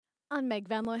I'm Meg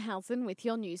Van Lohausen with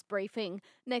your news briefing.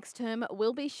 Next term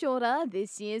will be shorter.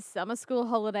 This year's summer school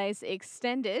holidays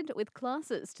extended with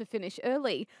classes to finish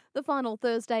early. The final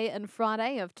Thursday and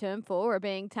Friday of term 4 are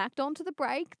being tacked onto the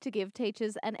break to give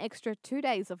teachers an extra 2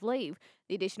 days of leave.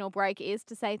 The additional break is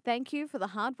to say thank you for the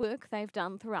hard work they've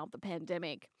done throughout the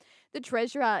pandemic. The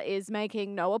Treasurer is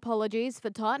making no apologies for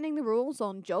tightening the rules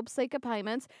on job seeker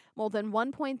payments. More than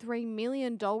 $1.3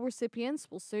 million recipients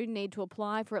will soon need to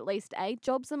apply for at least 8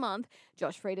 jobs a month.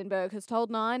 Josh Friedenberg has told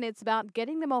Nine it's about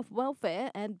getting them off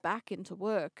welfare and back into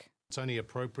work. It's only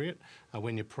appropriate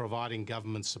when you're providing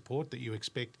government support that you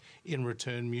expect in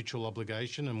return mutual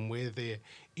obligation, and where there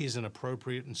is an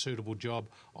appropriate and suitable job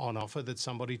on offer that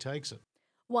somebody takes it.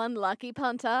 One lucky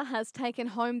punter has taken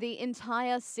home the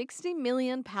entire $60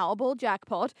 million Powerball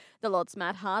jackpot. The lot's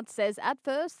Matt Hart says at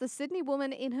first the Sydney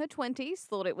woman in her 20s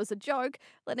thought it was a joke,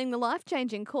 letting the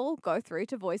life-changing call go through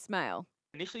to voicemail.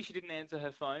 Initially, she didn't answer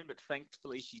her phone, but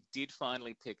thankfully she did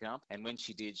finally pick up. And when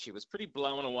she did, she was pretty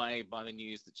blown away by the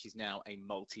news that she's now a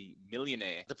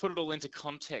multi-millionaire. To put it all into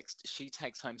context, she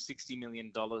takes home $60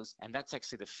 million, and that's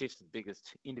actually the fifth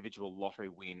biggest individual lottery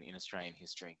win in Australian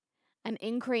history. An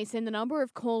increase in the number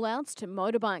of call-outs to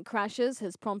motorbike crashes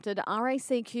has prompted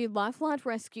RACQ Lifeline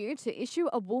Rescue to issue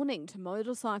a warning to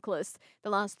motorcyclists.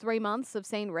 The last 3 months have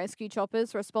seen rescue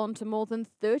choppers respond to more than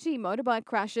 30 motorbike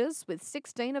crashes, with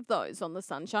 16 of those on the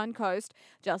Sunshine Coast.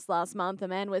 Just last month, a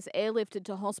man was airlifted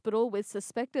to hospital with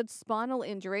suspected spinal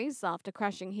injuries after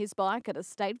crashing his bike at a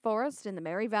state forest in the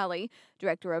Mary Valley.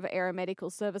 Director of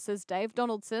Aeromedical Services Dave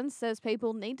Donaldson says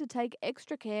people need to take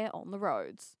extra care on the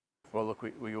roads. Well, look,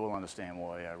 we all understand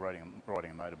why riding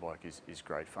a motorbike is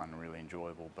great fun and really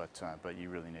enjoyable, but you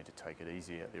really need to take it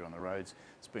easy out there on the roads.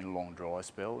 It's been a long dry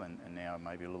spell, and now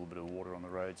maybe a little bit of water on the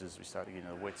roads as we start to get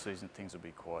into the wet season. Things will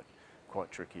be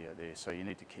quite tricky out there, so you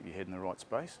need to keep your head in the right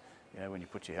space. You know, when you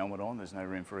put your helmet on, there's no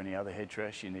room for any other head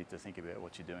trash. You need to think about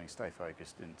what you're doing, stay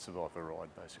focused, and survive a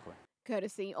ride, basically.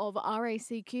 Courtesy of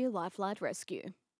RACQ Lifeline Rescue.